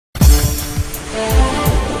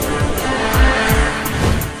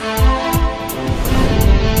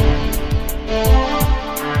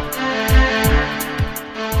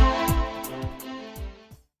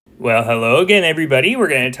Well, hello again, everybody. We're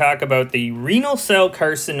going to talk about the renal cell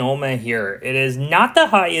carcinoma here. It is not the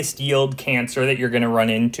highest yield cancer that you're going to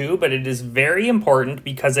run into, but it is very important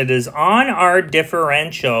because it is on our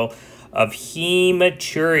differential of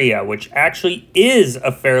hematuria, which actually is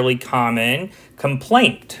a fairly common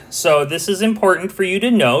complaint. So this is important for you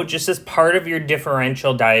to know just as part of your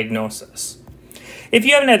differential diagnosis. If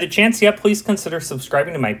you haven't had the chance yet, please consider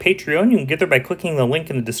subscribing to my Patreon. You can get there by clicking the link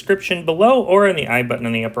in the description below or in the I button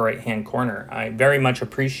in the upper right-hand corner. I very much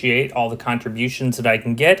appreciate all the contributions that I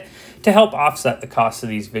can get to help offset the cost of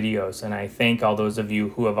these videos, and I thank all those of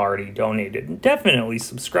you who have already donated. Definitely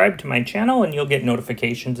subscribe to my channel and you'll get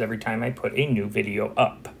notifications every time I put a new video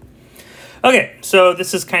up. Okay, so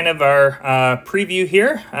this is kind of our preview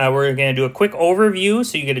here. We're going to do a quick overview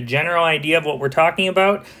so you get a general idea of what we're talking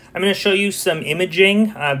about. I'm going to show you some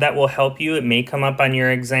imaging that will help you. It may come up on your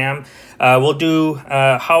exam. We'll do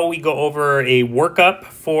how we go over a workup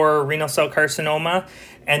for renal cell carcinoma,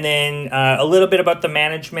 and then a little bit about the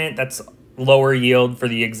management. That's lower yield for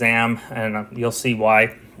the exam, and you'll see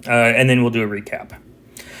why. And then we'll do a recap.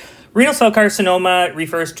 Renal cell carcinoma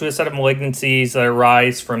refers to a set of malignancies that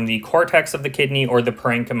arise from the cortex of the kidney or the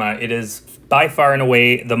parenchyma. It is by far and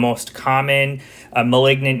away the most common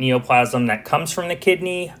malignant neoplasm that comes from the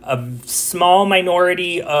kidney. A small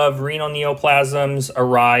minority of renal neoplasms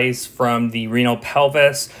arise from the renal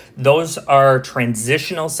pelvis. Those are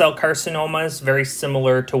transitional cell carcinomas, very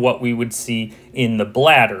similar to what we would see in the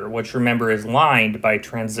bladder, which remember is lined by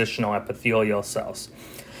transitional epithelial cells.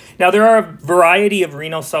 Now, there are a variety of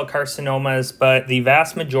renal cell carcinomas, but the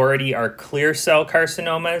vast majority are clear cell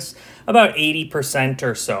carcinomas, about 80%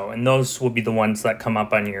 or so, and those will be the ones that come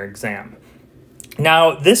up on your exam.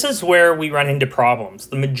 Now, this is where we run into problems.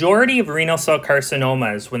 The majority of renal cell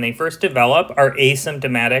carcinomas, when they first develop, are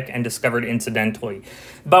asymptomatic and discovered incidentally.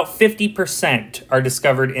 About 50% are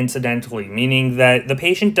discovered incidentally, meaning that the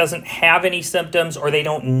patient doesn't have any symptoms or they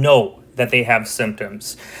don't know that they have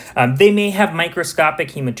symptoms. They may have microscopic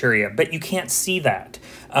hematuria, but you can't see that.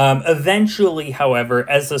 Eventually, however,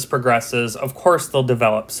 as this progresses, of course, they'll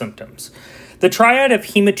develop symptoms. The triad of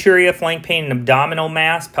hematuria, flank pain, and abdominal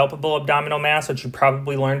mass, palpable abdominal mass, which you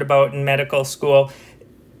probably learned about in medical school,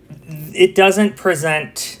 it doesn't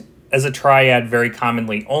present as a triad very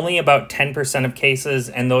commonly. Only about 10% of cases,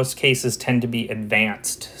 and those cases tend to be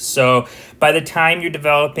advanced. So by the time you're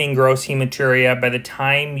developing gross hematuria, by the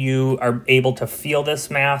time you are able to feel this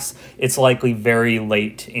mass, it's likely very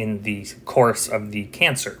late in the course of the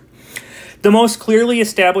cancer. The most clearly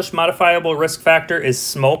established modifiable risk factor is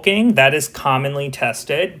smoking. That is commonly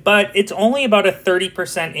tested, but it's only about a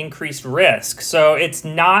 30% increased risk. So it's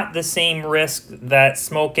not the same risk that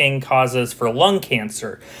smoking causes for lung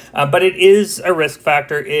cancer, but it is a risk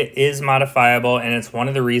factor. It is modifiable, and it's one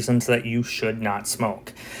of the reasons that you should not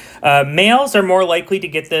smoke. Males are more likely to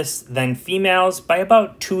get this than females by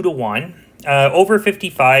about 2 to 1. Over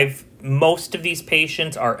 55, most of these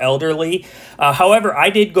patients are elderly. However, I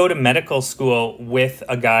did go to medical school with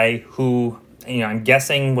a guy who, I'm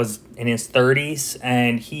guessing was in his 30s,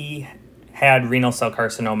 and he had renal cell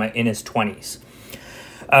carcinoma in his 20s.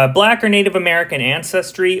 Black or Native American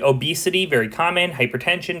ancestry, obesity, very common,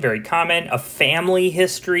 hypertension, very common, a family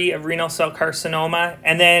history of renal cell carcinoma,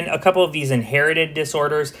 and then a couple of these inherited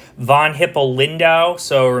disorders, von Hippel-Lindau,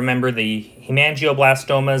 so remember the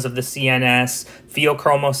hemangioblastomas of the CNS,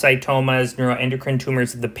 pheochromocytomas, neuroendocrine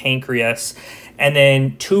tumors of the pancreas, and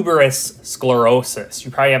then tuberous sclerosis.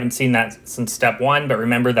 You probably haven't seen that since step 1, but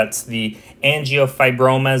remember that's the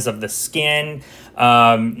angiofibromas of the skin,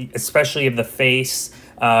 especially of the face,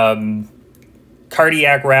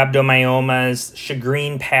 cardiac rhabdomyomas,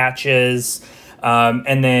 Sjogren patches,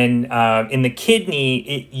 and then in the kidney,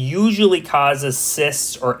 it usually causes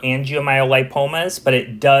cysts or angiomyolipomas, but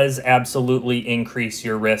it does absolutely increase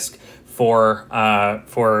your risk for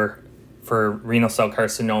renal cell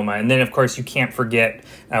carcinoma. And then, of course, you can't forget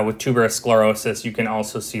with tuberous sclerosis, you can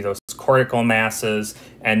also see those cortical masses,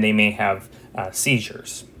 and they may have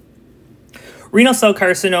seizures. Renal cell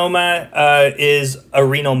carcinoma is a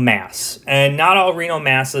renal mass, and not all renal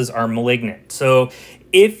masses are malignant. So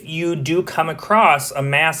if you do come across a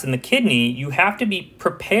mass in the kidney, you have to be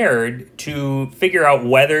prepared to figure out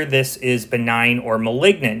whether this is benign or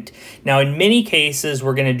malignant. Now, in many cases,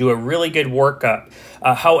 we're going to do a really good workup.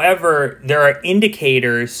 However, there are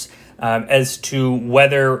indicators as to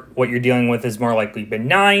whether what you're dealing with is more likely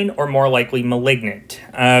benign or more likely malignant.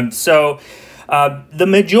 The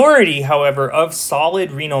majority, however, of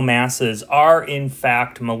solid renal masses are in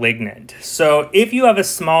fact malignant. So if you have a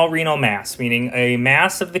small renal mass, meaning a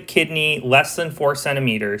mass of the kidney less than 4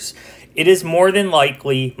 centimeters, it is more than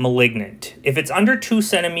likely malignant. If it's under 2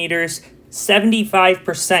 centimeters,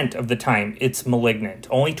 75% of the time it's malignant.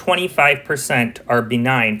 Only 25% are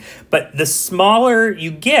benign. But the smaller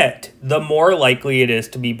you get, the more likely it is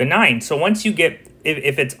to be benign. So once you get,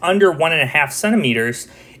 if it's under 1.5 centimeters,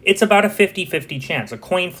 it's about a 50-50 chance, a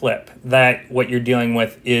coin flip, that what you're dealing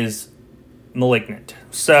with is malignant.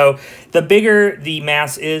 So the bigger the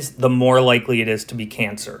mass is, the more likely it is to be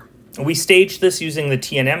cancer. We stage this using the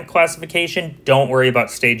TNM classification. Don't worry about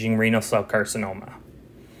staging renal cell carcinoma.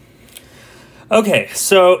 Okay,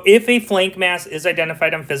 so if a flank mass is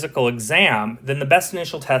identified on physical exam, then the best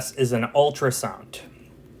initial test is an ultrasound.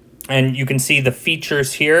 And you can see the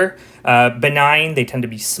features here. Benign, they tend to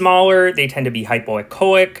be smaller, they tend to be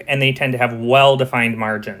hypoechoic, and they tend to have well-defined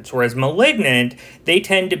margins. Whereas malignant, they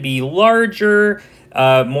tend to be larger,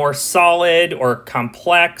 more solid or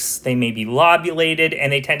complex, they may be lobulated, and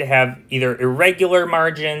they tend to have either irregular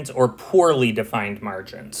margins or poorly defined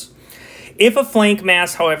margins. If a flank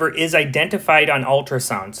mass, however, is identified on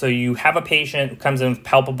ultrasound, so you have a patient who comes in with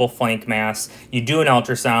palpable flank mass, you do an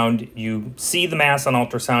ultrasound, you see the mass on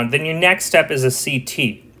ultrasound, then your next step is a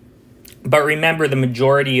CT. But remember, the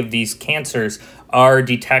majority of these cancers are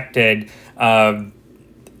detected on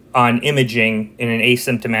imaging in an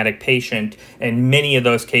asymptomatic patient, and many of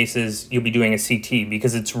those cases you'll be doing a CT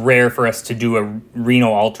because it's rare for us to do a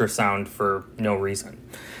renal ultrasound for no reason.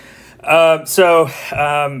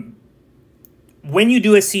 When you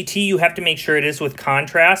do a CT, you have to make sure it is with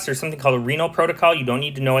contrast. There's something called a renal protocol. You don't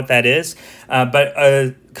need to know what that is. But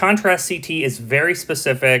a contrast CT is very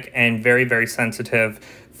specific and very, very sensitive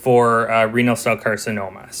for renal cell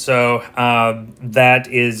carcinoma. So that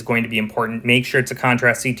is going to be important. Make sure it's a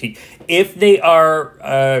contrast CT. If they are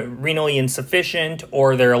renally insufficient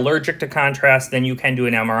or they're allergic to contrast, then you can do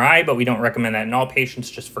an MRI, but we don't recommend that in all patients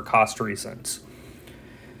just for cost reasons.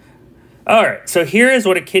 All right, so here is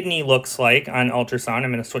what a kidney looks like on ultrasound.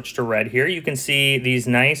 I'm going to switch to red here. You can see these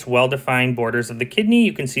nice, well-defined borders of the kidney.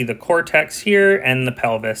 You can see the cortex here and the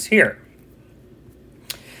pelvis here.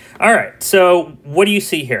 All right, so what do you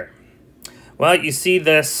see here? Well, you see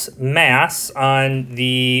this mass on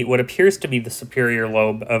the what appears to be the superior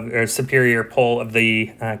lobe of or superior pole of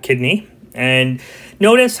the kidney. And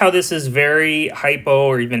notice how this is very hypo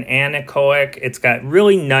or even anechoic. It's got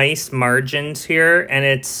really nice margins here, and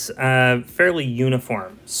it's fairly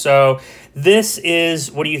uniform. So this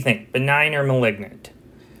is, what do you think, benign or malignant?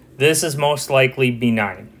 This is most likely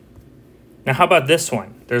benign. Now, how about this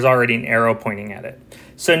one? There's already an arrow pointing at it.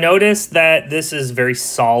 So notice that this is very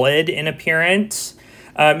solid in appearance.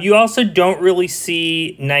 You also don't really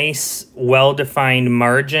see nice, well-defined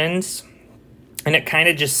margins, and it kind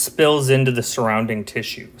of just spills into the surrounding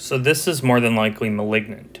tissue. So this is more than likely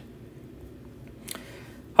malignant.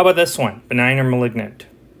 How about this one? Benign or malignant?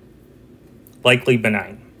 Likely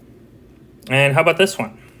benign. And how about this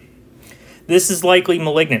one? This is likely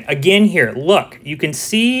malignant. Again here, look, you can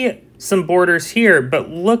see some borders here, but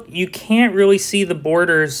look, you can't really see the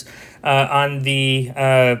borders on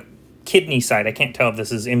the kidney side. I can't tell if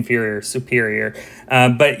this is inferior or superior,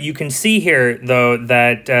 but you can see here though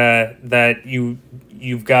that that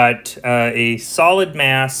you've got a solid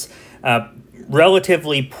mass,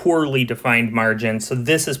 relatively poorly defined margin. So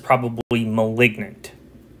this is probably malignant,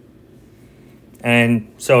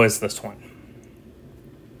 and so is this one.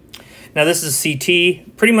 Now this is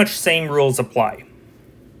CT. Pretty much same rules apply.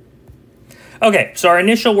 Okay, so our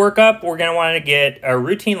initial workup, we're going to want to get a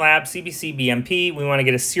routine lab, CBC, BMP. We want to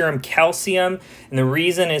get a serum calcium, and the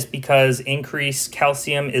reason is because increased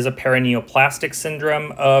calcium is a paraneoplastic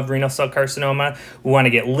syndrome of renal cell carcinoma. We want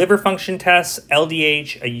to get liver function tests,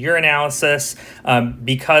 LDH, a urinalysis,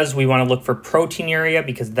 because we want to look for proteinuria,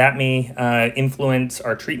 because that may influence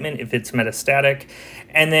our treatment if it's metastatic.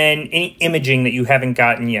 And then any imaging that you haven't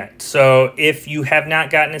gotten yet. So if you have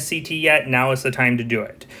not gotten a CT yet, now is the time to do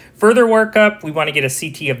it. Further workup, we want to get a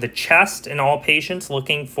CT of the chest in all patients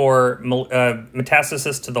looking for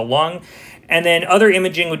metastasis to the lung. And then other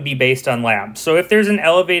imaging would be based on labs. So if there's an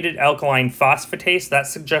elevated alkaline phosphatase, that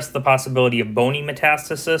suggests the possibility of bony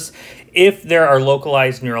metastasis. If there are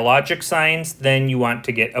localized neurologic signs, then you want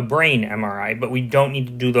to get a brain MRI, but we don't need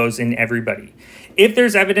to do those in everybody. If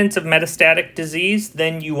there's evidence of metastatic disease,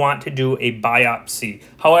 then you want to do a biopsy.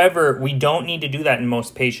 However, we don't need to do that in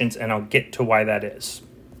most patients, and I'll get to why that is.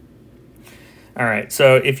 All right,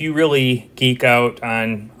 so if you really geek out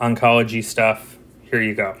on oncology stuff, here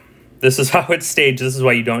you go. This is how it's staged. This is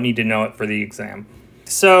why you don't need to know it for the exam.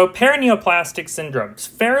 So paraneoplastic syndromes,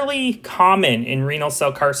 fairly common in renal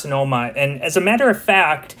cell carcinoma. And as a matter of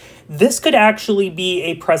fact, this could actually be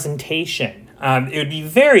a presentation. It would be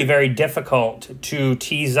very, very difficult to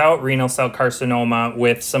tease out renal cell carcinoma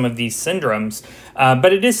with some of these syndromes,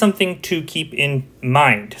 but it is something to keep in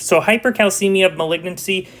mind. So hypercalcemia of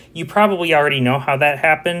malignancy, you probably already know how that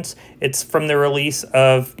happens. It's from the release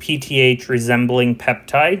of PTH resembling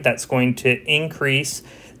peptide that's going to increase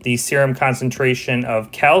the serum concentration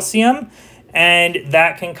of calcium, and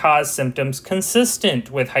that can cause symptoms consistent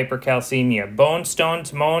with hypercalcemia, bone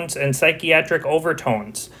stones, moans, and psychiatric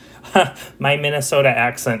overtones. My Minnesota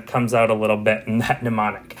accent comes out a little bit in that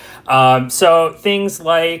mnemonic. So things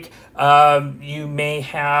like you may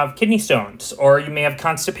have kidney stones, or you may have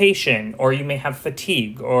constipation, or you may have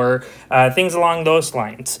fatigue, or things along those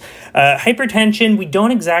lines. Hypertension, we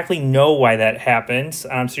don't exactly know why that happens,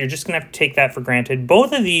 so you're just going to have to take that for granted.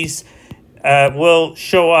 Both of these will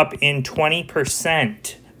show up in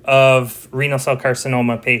 20% of renal cell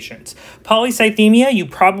carcinoma patients. Polycythemia, you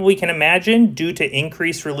probably can imagine, due to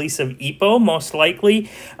increased release of EPO, most likely.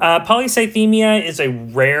 Polycythemia is a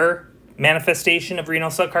rare manifestation of renal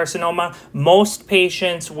cell carcinoma. Most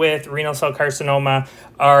patients with renal cell carcinoma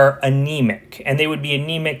are anemic, and they would be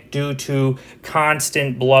anemic due to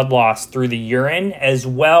constant blood loss through the urine, as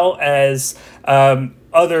well as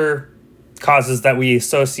other causes that we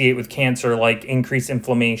associate with cancer, like increased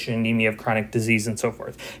inflammation, anemia of chronic disease, and so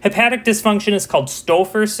forth. Hepatic dysfunction is called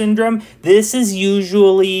Stouffer syndrome. This is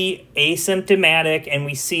usually asymptomatic, and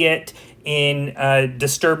we see it in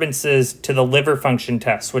disturbances to the liver function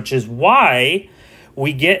test, which is why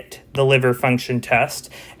we get the liver function test.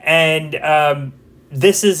 And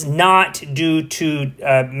this is not due to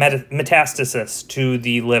metastasis to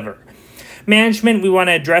the liver. Management, we want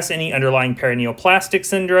to address any underlying paraneoplastic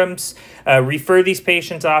syndromes, refer these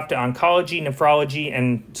patients off to oncology, nephrology,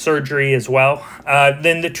 and surgery as well.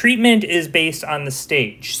 Then the treatment is based on the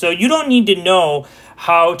stage. So you don't need to know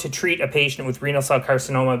how to treat a patient with renal cell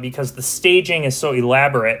carcinoma because the staging is so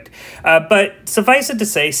elaborate. But suffice it to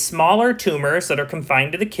say, smaller tumors that are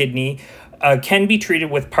confined to the kidney can be treated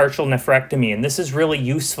with partial nephrectomy, and this is really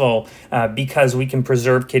useful because we can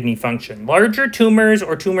preserve kidney function. Larger tumors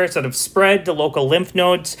or tumors that have spread to local lymph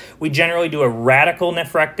nodes, we generally do a radical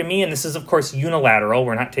nephrectomy, and this is, of course, unilateral.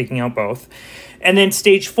 We're not taking out both. And then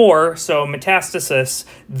stage 4, so metastasis,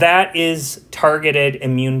 that is targeted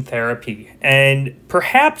immune therapy. And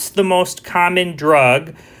perhaps the most common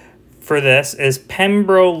drug for this is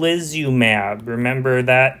pembrolizumab. Remember,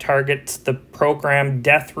 that targets the programmed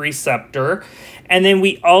death receptor. And then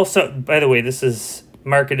we also, by the way, this is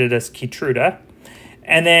marketed as Keytruda.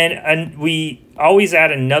 And then we always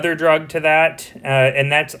add another drug to that,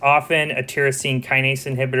 and that's often a tyrosine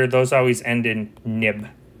kinase inhibitor. Those always end in nib,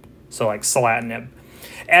 so like solatinib.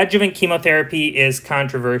 Adjuvant chemotherapy is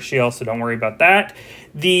controversial, so don't worry about that.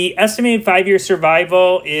 The estimated 5-year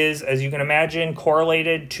survival is, as you can imagine,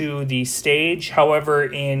 correlated to the stage. However,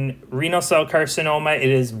 in renal cell carcinoma, it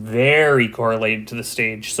is very correlated to the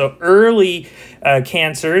stage. So early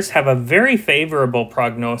cancers have a very favorable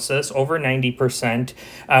prognosis, over 90%,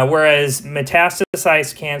 whereas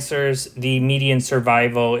metastasized cancers, the median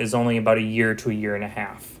survival is only about a year to a year and a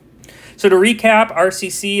half. So to recap,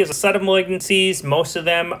 RCC is a set of malignancies. Most of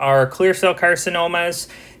them are clear cell carcinomas.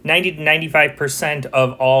 90 to 95%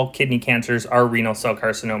 of all kidney cancers are renal cell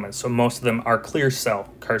carcinomas. So most of them are clear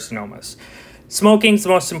cell carcinomas. Smoking is the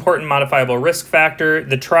most important modifiable risk factor.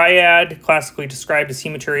 The triad, classically described as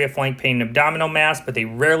hematuria, flank pain, and abdominal mass, but they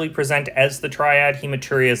rarely present as the triad.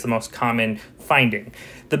 Hematuria is the most common finding.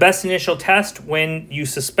 The best initial test when you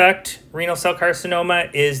suspect renal cell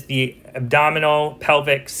carcinoma is the abdominal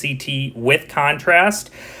pelvic CT with contrast.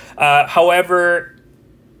 However,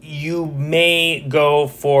 you may go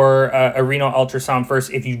for a renal ultrasound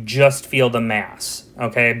first if you just feel the mass,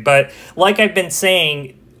 okay? But like I've been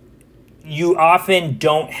saying, you often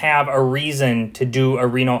don't have a reason to do a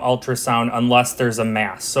renal ultrasound unless there's a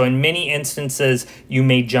mass. So in many instances, you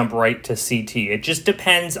may jump right to CT. It just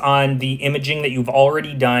depends on the imaging that you've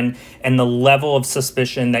already done and the level of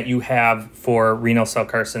suspicion that you have for renal cell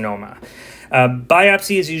carcinoma.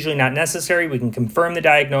 Biopsy is usually not necessary. We can confirm the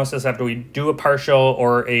diagnosis after we do a partial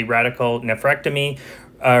or a radical nephrectomy.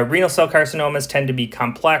 Renal cell carcinomas tend to be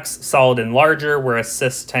complex, solid, and larger, whereas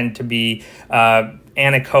cysts tend to be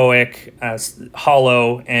anechoic,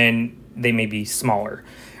 hollow, and they may be smaller.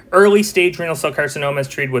 Early stage renal cell carcinoma is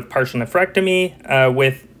treated with partial nephrectomy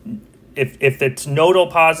with if it's nodal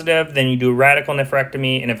positive, then you do radical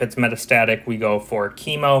nephrectomy, and if it's metastatic, we go for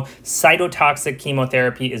chemo. Cytotoxic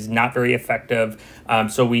chemotherapy is not very effective,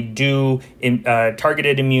 so we do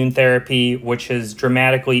targeted immune therapy, which has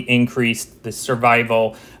dramatically increased the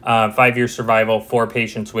survival, 5-year survival for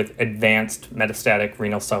patients with advanced metastatic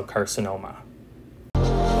renal cell carcinoma.